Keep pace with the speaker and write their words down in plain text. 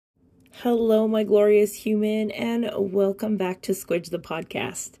Hello, my glorious human, and welcome back to Squidge the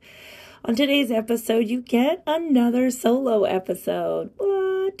podcast. On today's episode, you get another solo episode.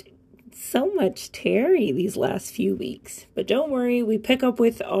 What? So much Terry these last few weeks. But don't worry, we pick up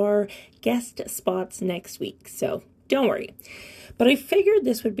with our guest spots next week, so don't worry. But I figured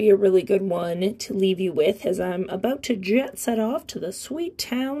this would be a really good one to leave you with as I'm about to jet set off to the sweet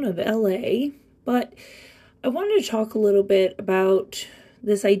town of LA. But I wanted to talk a little bit about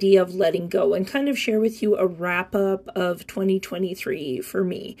this idea of letting go and kind of share with you a wrap up of 2023 for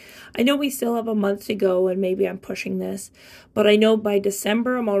me. I know we still have a month to go and maybe I'm pushing this, but I know by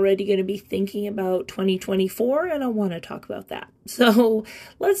December I'm already going to be thinking about 2024 and I want to talk about that. So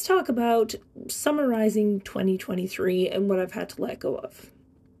let's talk about summarizing 2023 and what I've had to let go of.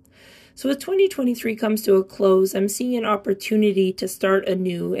 So as 2023 comes to a close, I'm seeing an opportunity to start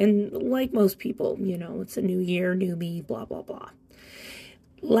anew. And like most people, it's a new year, new me, blah, blah, blah.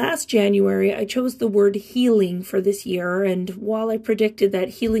 Last January, I chose the word healing for this year, and while I predicted that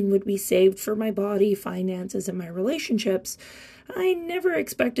healing would be saved for my body, finances, and my relationships, I never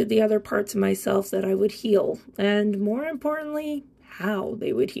expected the other parts of myself that I would heal, and more importantly, how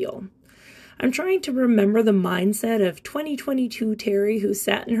they would heal. I'm trying to remember the mindset of 2022 Terry who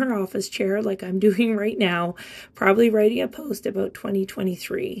sat in her office chair like I'm doing right now, probably writing a post about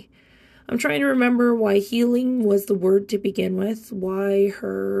 2023. I'm trying to remember why healing was the word to begin with, why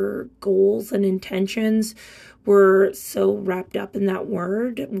her goals and intentions were so wrapped up in that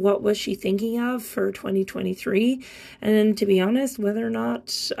word. What was she thinking of for 2023? And then, to be honest, whether or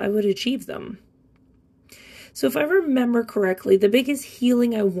not I would achieve them. So if I remember correctly, the biggest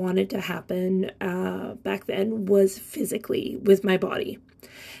healing I wanted to happen back then was physically with my body.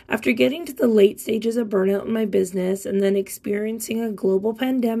 After getting to the late stages of burnout in my business and then experiencing a global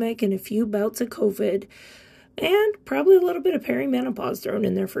pandemic and a few bouts of COVID, and probably a little bit of perimenopause thrown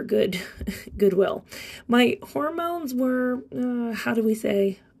in there for goodwill, my hormones were,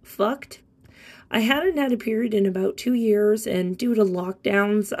 fucked. I hadn't had a period in about 2 years, and due to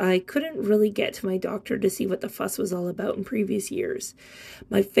lockdowns, I couldn't really get to my doctor to see what the fuss was all about in previous years.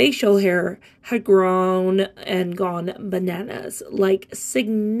 My facial hair had grown and gone bananas, like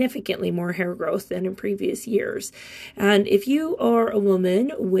significantly more hair growth than in previous years. And if you are a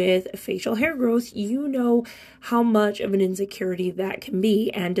woman with facial hair growth, you know how much of an insecurity that can be.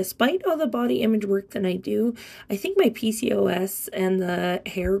 And despite all the body image work that I do, I think my PCOS and the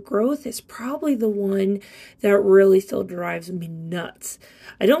hair growth is probably the one that really still drives me nuts.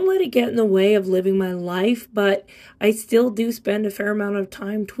 I don't let it get in the way of living my life, but I still do spend a fair amount of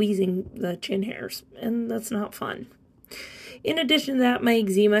time tweezing the chin hairs, and that's not fun. In addition to that, my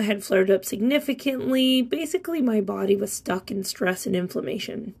eczema had flared up significantly. Basically, my body was stuck in stress and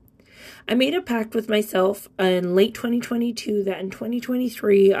inflammation. I made a pact with myself in late 2022 that in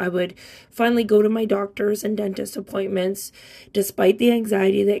 2023 I would finally go to my doctors and dentist appointments despite the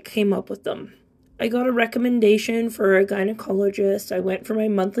anxiety that came up with them. I got a recommendation for a gynecologist. I went for my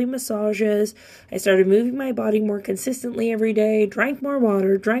monthly massages. I started moving my body more consistently every day, drank more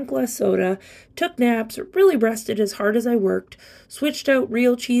water, drank less soda, took naps, really rested as hard as I worked, switched out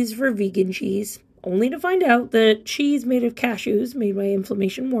real cheese for vegan cheese, only to find out that cheese made of cashews made my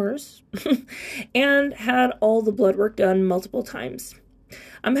inflammation worse, and had all the blood work done multiple times.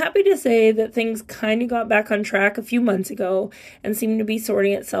 I'm happy to say that things kind of got back on track a few months ago and seem to be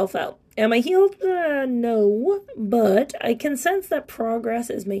sorting itself out. Am I healed? No, but I can sense that progress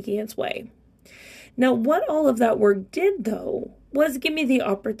is making its way. Now, what all of that work did, though, was give me the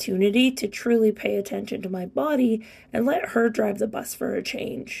opportunity to truly pay attention to my body and let her drive the bus for a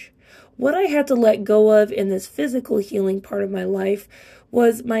change. What I had to let go of in this physical healing part of my life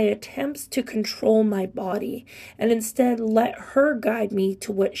was my attempts to control my body and instead let her guide me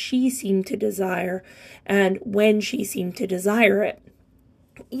to what she seemed to desire and when she seemed to desire it.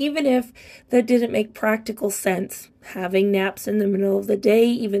 Even if that didn't make practical sense, having naps in the middle of the day,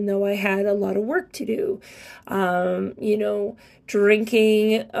 even though I had a lot of work to do,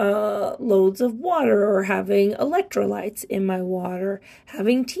 drinking loads of water or having electrolytes in my water,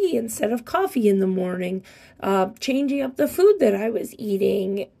 having tea instead of coffee in the morning, changing up the food that I was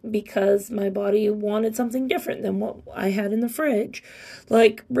eating because my body wanted something different than what I had in the fridge.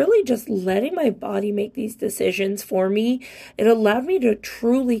 Like, really just letting my body make these decisions for me, it allowed me to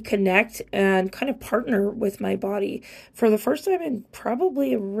truly connect and kind of partner with my body for the first time in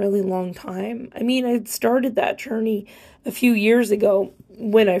probably a really long time. I mean, I started that journey a few years ago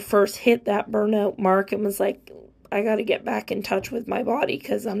when I first hit that burnout mark and was like, I got to get back in touch with my body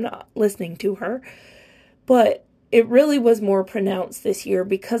because I'm not listening to her. But it really was more pronounced this year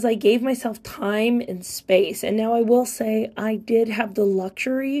because I gave myself time and space. And now I will say I did have the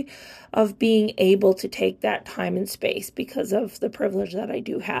luxury of being able to take that time and space because of the privilege that I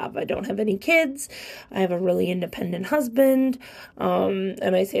do have. I don't have any kids. I have a really independent husband.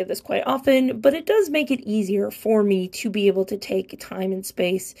 And I say this quite often, but it does make it easier for me to be able to take time and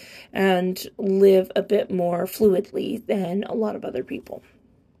space and live a bit more fluidly than a lot of other people.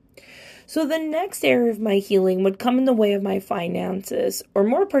 So the next area of my healing would come in the way of my finances, or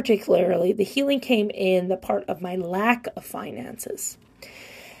more particularly, the healing came in the part of my lack of finances.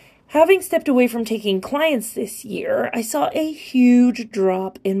 Having stepped away from taking clients this year, I saw a huge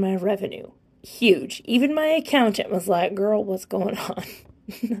drop in my revenue. Huge. Even my accountant was like, girl, what's going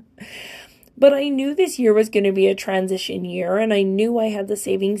on? But I knew this year was going to be a transition year, and I knew I had the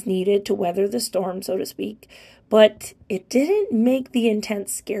savings needed to weather the storm, so to speak. But it didn't make the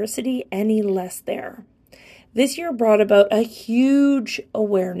intense scarcity any less there. This year brought about a huge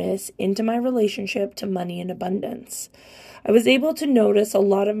awareness into my relationship to money and abundance. I was able to notice a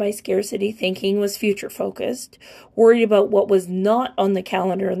lot of my scarcity thinking was future focused, worried about what was not on the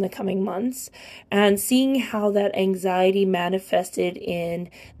calendar in the coming months, and seeing how that anxiety manifested in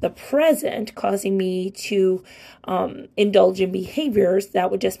the present, causing me to indulge in behaviors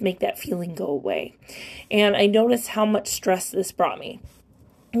that would just make that feeling go away. And I noticed how much stress this brought me.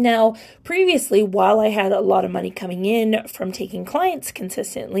 Now, previously, while I had a lot of money coming in from taking clients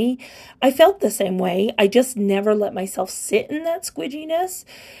consistently, I felt the same way. I just never let myself sit in that squidginess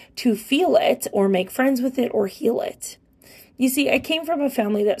to feel it or make friends with it or heal it. You see, I came from a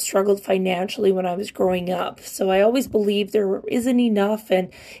family that struggled financially when I was growing up, so I always believed there isn't enough,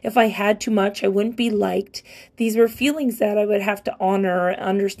 and if I had too much, I wouldn't be liked. These were feelings that I would have to honor,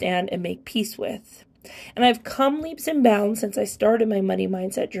 understand, and make peace with. And I've come leaps and bounds since I started my money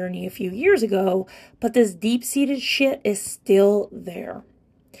mindset journey a few years ago, but this deep-seated shit is still there.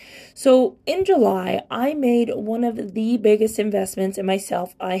 So in July, I made one of the biggest investments in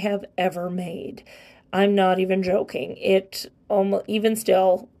myself I have ever made. I'm not even joking. It almost, even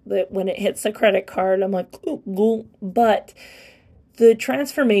still, that when it hits the credit card, I'm like, ooh. But the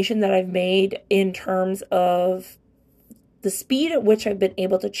transformation that I've made in terms of the speed at which I've been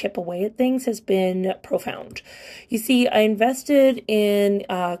able to chip away at things has been profound. You see, I invested in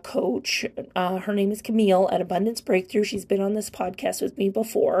a coach. Her name is Camille at Abundance Breakthrough. She's been on this podcast with me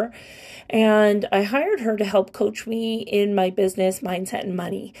before. And I hired her to help coach me in my business, mindset, and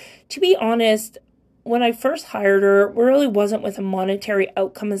money. To be honest, when I first hired her, it really wasn't with a monetary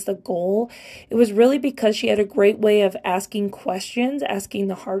outcome as the goal. It was really because she had a great way of asking questions, asking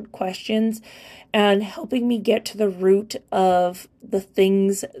the hard questions, and helping me get to the root of the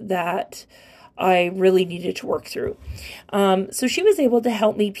things that I really needed to work through. So she was able to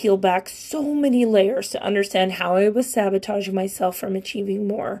help me peel back so many layers to understand how I was sabotaging myself from achieving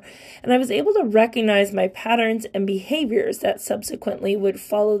more. And I was able to recognize my patterns and behaviors that subsequently would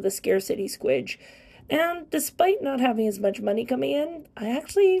follow the scarcity squidge. And despite not having as much money coming in, I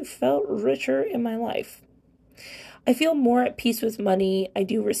actually felt richer in my life. I feel more at peace with money I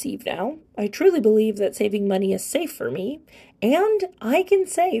do receive now. I truly believe that saving money is safe for me, and I can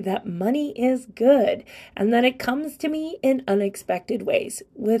say that money is good and that it comes to me in unexpected ways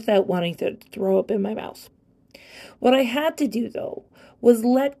without wanting to throw up in my mouth. What I had to do, though, was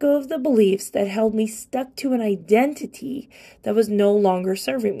let go of the beliefs that held me stuck to an identity that was no longer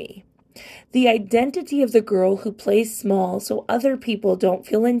serving me. The identity of the girl who plays small so other people don't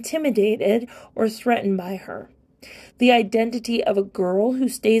feel intimidated or threatened by her. The identity of a girl who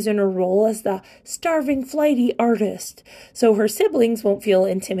stays in her role as the starving, flighty artist so her siblings won't feel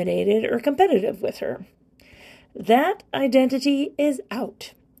intimidated or competitive with her. That identity is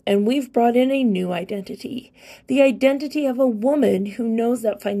out, and we've brought in a new identity. The identity of a woman who knows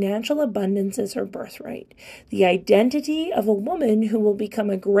that financial abundance is her birthright. The identity of a woman who will become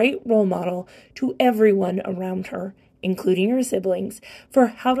a great role model to everyone around her, including her siblings, for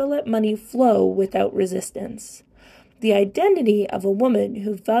how to let money flow without resistance. The identity of a woman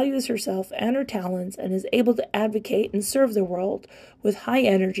who values herself and her talents and is able to advocate and serve the world with high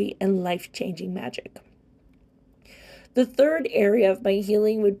energy and life-changing magic. The third area of my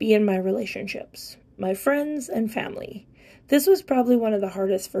healing would be in my relationships, my friends and family. This was probably one of the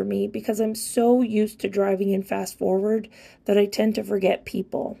hardest for me because I'm so used to driving in fast forward that I tend to forget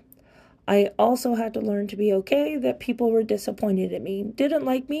people. I also had to learn to be okay that people were disappointed in me, didn't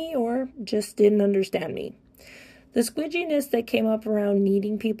like me, or just didn't understand me. The squidginess that came up around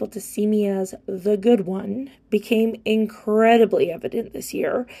needing people to see me as the good one became incredibly evident this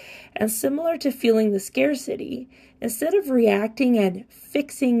year, and similar to feeling the scarcity, instead of reacting and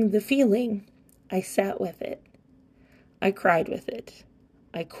fixing the feeling, I sat with it. I cried with it.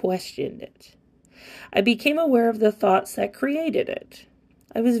 I questioned it. I became aware of the thoughts that created it.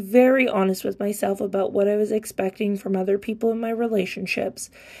 I was very honest with myself about what I was expecting from other people in my relationships,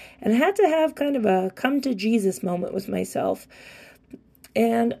 and had to have kind of a come to Jesus moment with myself.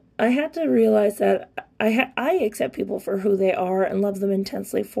 And I had to realize that I accept people for who they are and love them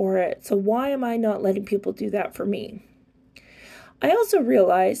intensely for it. So why am I not letting people do that for me? I also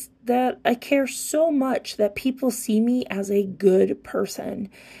realized that I care so much that people see me as a good person,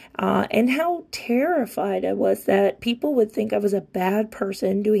 and how terrified I was that people would think I was a bad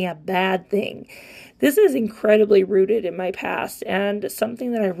person doing a bad thing. This is incredibly rooted in my past and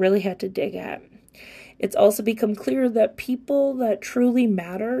something that I really had to dig at. It's also become clear that people that truly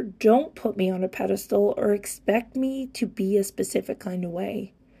matter don't put me on a pedestal or expect me to be a specific kind of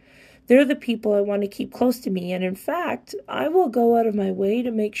way. They're the people I want to keep close to me, and in fact, I will go out of my way to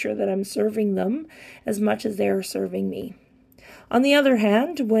make sure that I'm serving them as much as they are serving me. On the other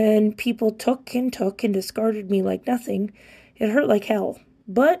hand, when people took and discarded me like nothing, it hurt like hell.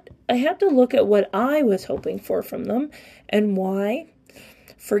 But I had to look at what I was hoping for from them and why,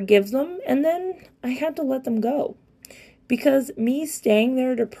 forgive them, and then I had to let them go. Because me staying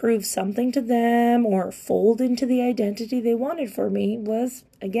there to prove something to them or fold into the identity they wanted for me was,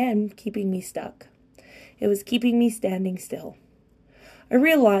 again, keeping me stuck. It was keeping me standing still. I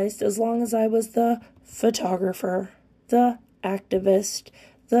realized as long as I was the photographer, the activist,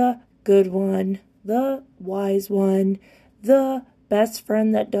 the good one, the wise one, the best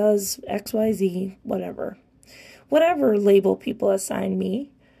friend that does XYZ, whatever label people assign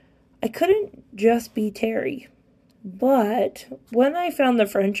me, I couldn't just be Terry. But when I found the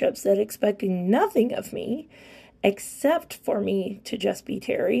friendships that expecting nothing of me, except for me to just be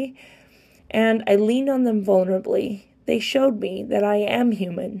Terry, and I leaned on them vulnerably, they showed me that I am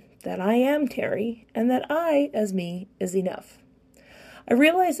human, that I am Terry, and that I, as me, is enough. I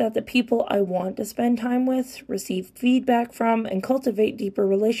realized that the people I want to spend time with, receive feedback from, and cultivate deeper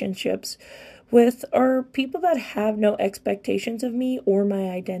relationships with are people that have no expectations of me or my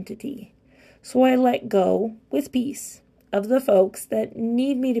identity. So I let go, with peace, of the folks that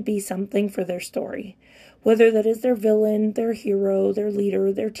need me to be something for their story, whether that is their villain, their hero, their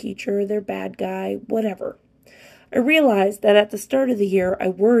leader, their teacher, their bad guy, whatever. I realized that at the start of the year, I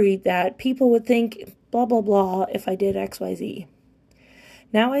worried that people would think blah, blah, blah if I did XYZ.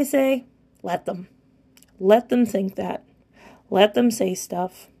 Now I say, let them. Let them think that. Let them say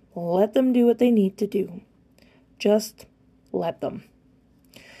stuff. Let them do what they need to do. Just let them.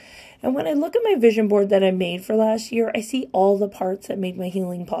 And when I look at my vision board that I made for last year, I see all the parts that made my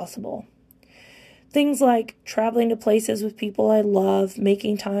healing possible. Things like traveling to places with people I love,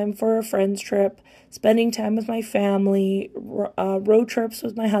 making time for a friend's trip, spending time with my family, road trips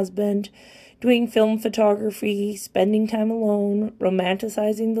with my husband, doing film photography, spending time alone,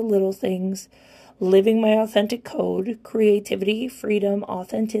 romanticizing the little things, living my authentic code, creativity, freedom,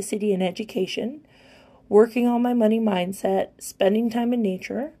 authenticity, and education, working on my money mindset, spending time in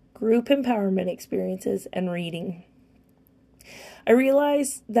nature, group empowerment experiences, and reading. I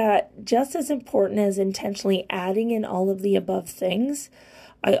realized that just as important as intentionally adding in all of the above things,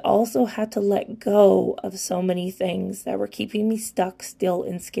 I also had to let go of so many things that were keeping me stuck, still,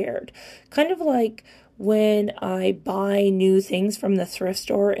 and scared. Kind of like when I buy new things from the thrift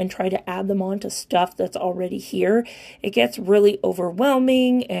store and try to add them on to stuff that's already here, it gets really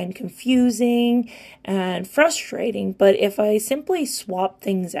overwhelming and confusing and frustrating. But if I simply swapped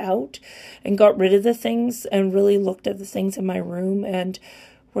things out and got rid of the things and really looked at the things in my room and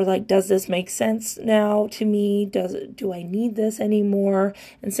were like, does this make sense now to me? Do I need this anymore?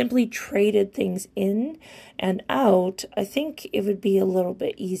 And simply traded things in and out, I think it would be a little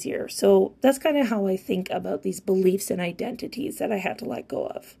bit easier. So that's kind of how I think about these beliefs and identities that I had to let go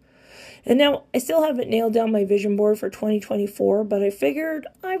of. And now I still haven't nailed down my vision board for 2024, but I figured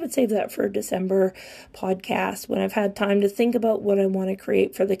I would save that for a December podcast when I've had time to think about what I want to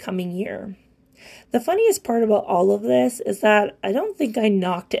create for the coming year. The funniest part about all of this is that I don't think I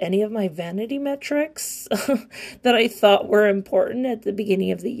knocked any of my vanity metrics that I thought were important at the beginning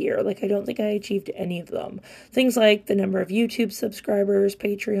of the year. Like, I don't think I achieved any of them. Things like the number of YouTube subscribers,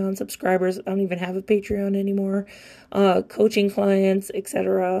 Patreon subscribers. I don't even have a Patreon anymore. Coaching clients,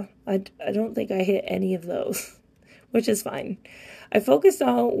 etc. I don't think I hit any of those, which is fine. I focused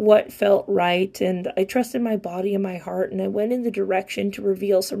on what felt right, and I trusted my body and my heart, and I went in the direction to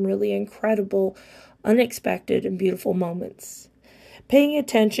reveal some really incredible, unexpected, and beautiful moments. Paying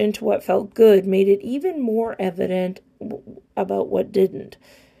attention to what felt good made it even more evident about what didn't.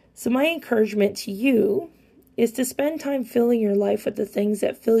 So my encouragement to you is to spend time filling your life with the things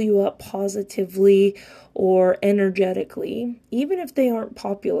that fill you up positively or energetically, even if they aren't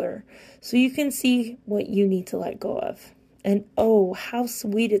popular, so you can see what you need to let go of. And oh, how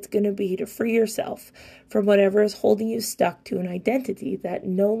sweet it's going to be to free yourself from whatever is holding you stuck to an identity that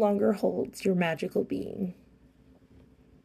no longer holds your magical being.